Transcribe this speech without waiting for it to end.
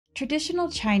Traditional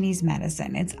Chinese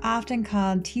medicine, it's often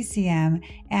called TCM,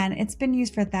 and it's been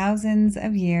used for thousands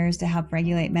of years to help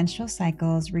regulate menstrual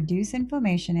cycles, reduce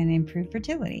inflammation, and improve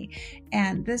fertility.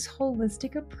 And this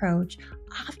holistic approach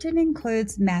often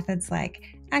includes methods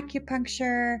like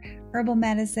acupuncture, herbal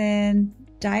medicine,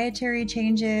 dietary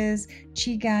changes,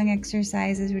 qigong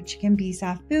exercises, which can be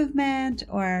soft movement,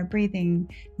 or breathing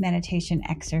meditation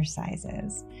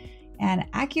exercises. And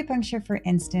acupuncture, for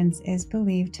instance, is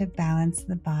believed to balance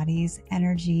the body's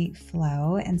energy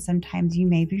flow. And sometimes you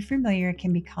may be familiar, it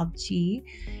can be called qi.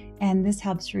 And this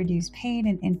helps reduce pain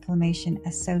and inflammation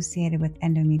associated with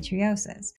endometriosis.